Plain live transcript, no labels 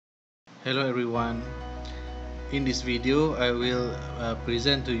Hello everyone. In this video I will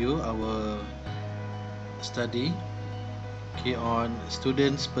present to you our study on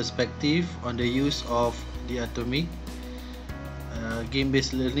students' perspective on the use of the atomic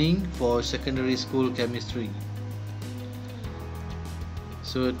game-based learning for secondary school chemistry.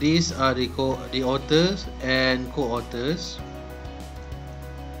 So these are the authors and co-authors.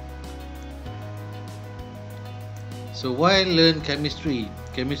 So why learn chemistry?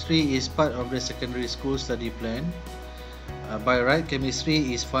 Chemistry is part of the secondary school study plan. By right,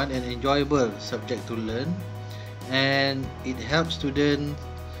 chemistry is fun and enjoyable subject to learn, and it helps students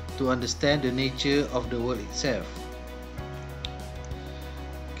to understand the nature of the world itself.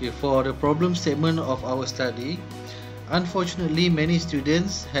 For the problem statement of our study, unfortunately many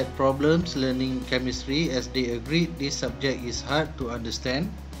students had problems learning chemistry as they agreed this subject is hard to understand.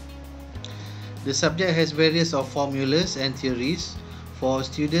 The subject has various of formulas and theories for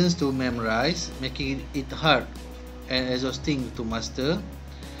students to memorize, making it hard and exhausting to master.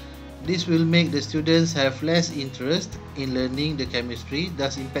 This will make the students have less interest in learning the chemistry,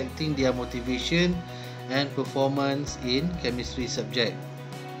 thus impacting their motivation and performance in chemistry subject.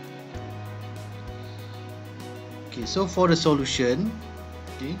 So for the solution,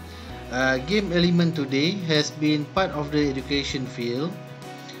 game element today has been part of the education field.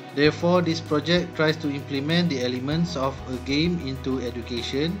 Therefore, this project tries to implement the elements of a game into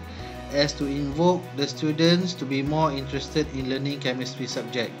education as to invoke the students to be more interested in learning chemistry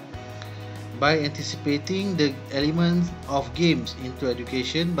subject. By anticipating the elements of games into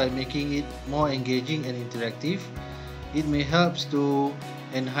education by making it more engaging and interactive, it may help to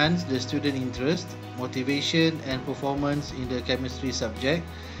enhance the student interest, motivation and performance in the chemistry subject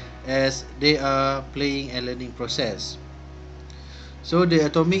as they are playing and learning process. So the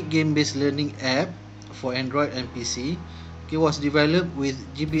Atomic Game-Based Learning app for Android and PC was developed with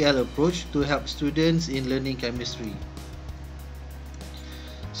GBL approach to help students in learning chemistry.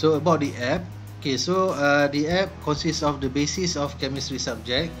 So about the app, the app consists of the basis of chemistry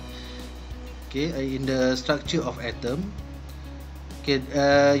subject, in the structure of atom.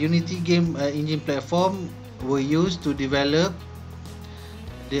 Unity game engine platform were used to develop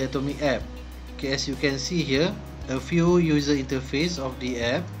the Atomic app. As you can see here, a few user interface of the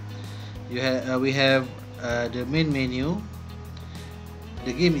app. We have the main menu,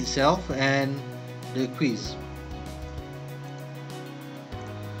 the game itself, and the quiz.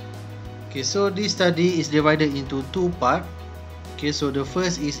 So this study is divided into two parts. So the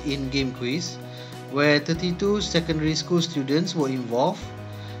first is in-game quiz, where 32 secondary school students were involved.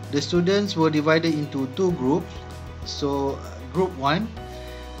 The students were divided into two groups. So group 1,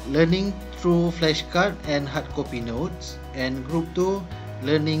 learning through flashcard and hard copy notes, and group 2,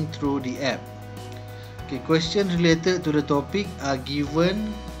 learning through the app. Questions related to the topic are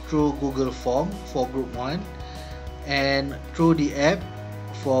given through Google Form for group 1 and through the app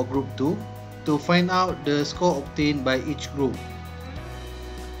for group 2 to find out the score obtained by each group.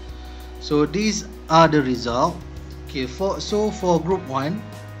 So these are the results. For group 1,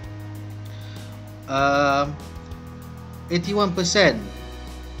 81%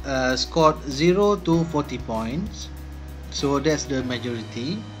 scored 0 to 40 points, so that's the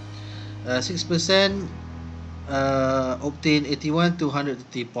majority. 6% obtained 81 to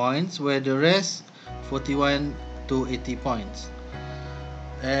 130 points, where the rest 41 to 80 points.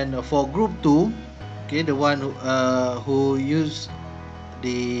 And for group 2, the one who used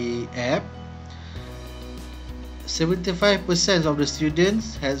the app, 75% of the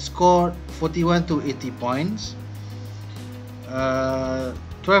students had scored 41 to 80 points.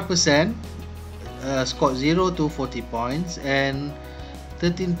 12% scored 0 to 40 points, and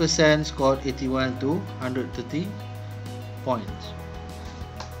 13% scored 81 to 130 points.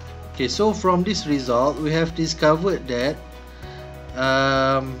 So from this result, we have discovered that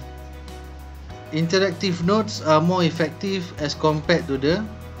interactive notes are more effective as compared to the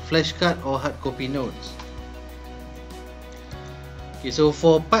flashcard or hard copy notes. So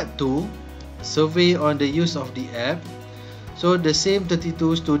for part 2, survey on the use of the app. So the same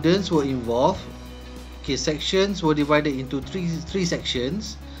 32 students were involved. Sections were divided into three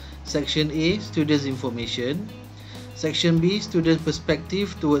sections. Section A, students information. Section B, student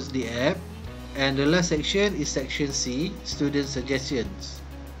perspective towards the app. And the last section is section C, student suggestions.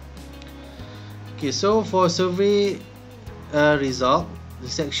 So for survey result,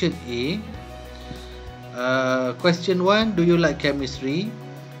 section A, question 1, do you like chemistry?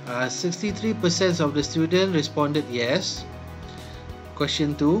 63% of the students responded yes.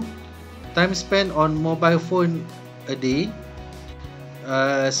 Question 2, time spent on mobile phone a day.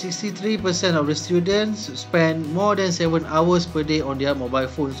 63% of the students spend more than 7 hours per day on their mobile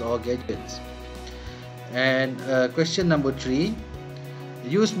phones or gadgets. And question number 3,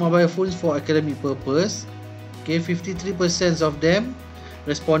 use mobile phones for academic purpose. Okay, 53% of them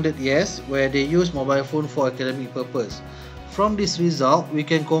responded yes, where they use mobile phone for academic purpose. From this result, we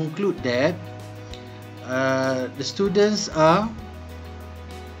can conclude that the students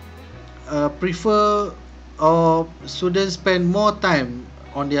prefer, or students spend more time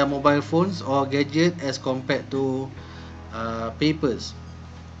on their mobile phones or gadget as compared to papers.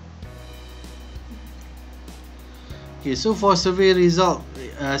 Okay, so for survey result,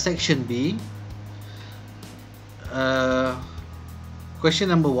 section B, question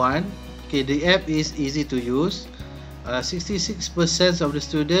number 1, okay, the app is easy to use. 66% of the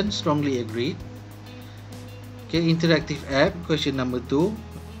students strongly agreed. Okay, interactive app, question number 2,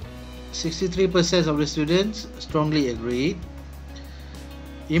 63% of the students strongly agreed.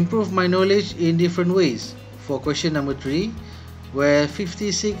 Improve my knowledge in different ways, for question number 3, where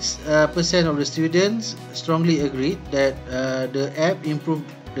 56% of the students strongly agreed that the app improved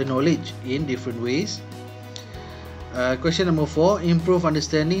the knowledge in different ways. Question number 4, improve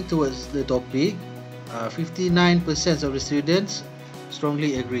understanding towards the topic. 59% of the students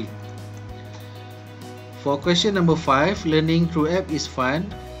strongly agreed. For question number 5, learning through app is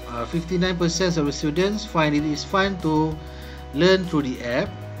fun. 59% of the students find it is fun to learn through the app.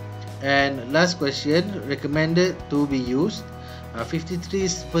 And last question, recommended to be used.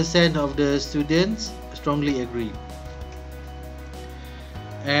 53% of the students strongly agree.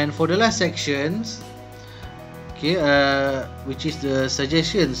 And for the last sections, okay, which is the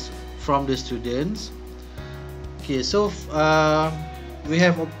suggestions from the students. Okay, so we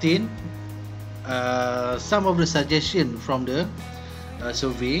have obtained some of the suggestions from the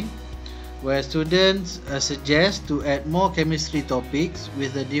survey, where students suggest to add more chemistry topics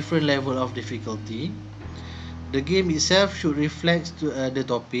with a different level of difficulty. The game itself should reflect the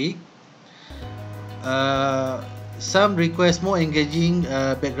topic. Some request more engaging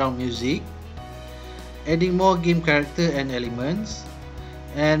background music, adding more game character and elements,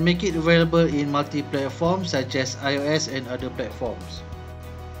 and make it available in multi-platforms such as iOS and other platforms.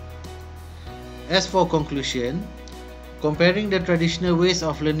 As for conclusion, comparing the traditional ways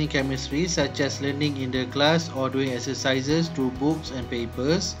of learning chemistry, such as learning in the class or doing exercises through books and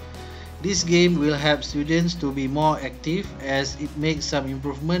papers, this game will help students to be more active, as it makes some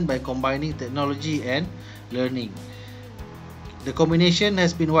improvement by combining technology and learning. The combination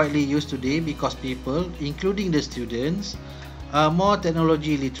has been widely used today because people, including the students, are more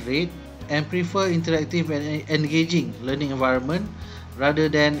technology literate and prefer interactive and engaging learning environment rather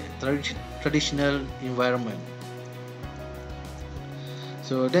than traditional environment.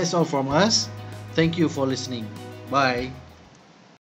 So that's all from us. Thank you for listening. Bye.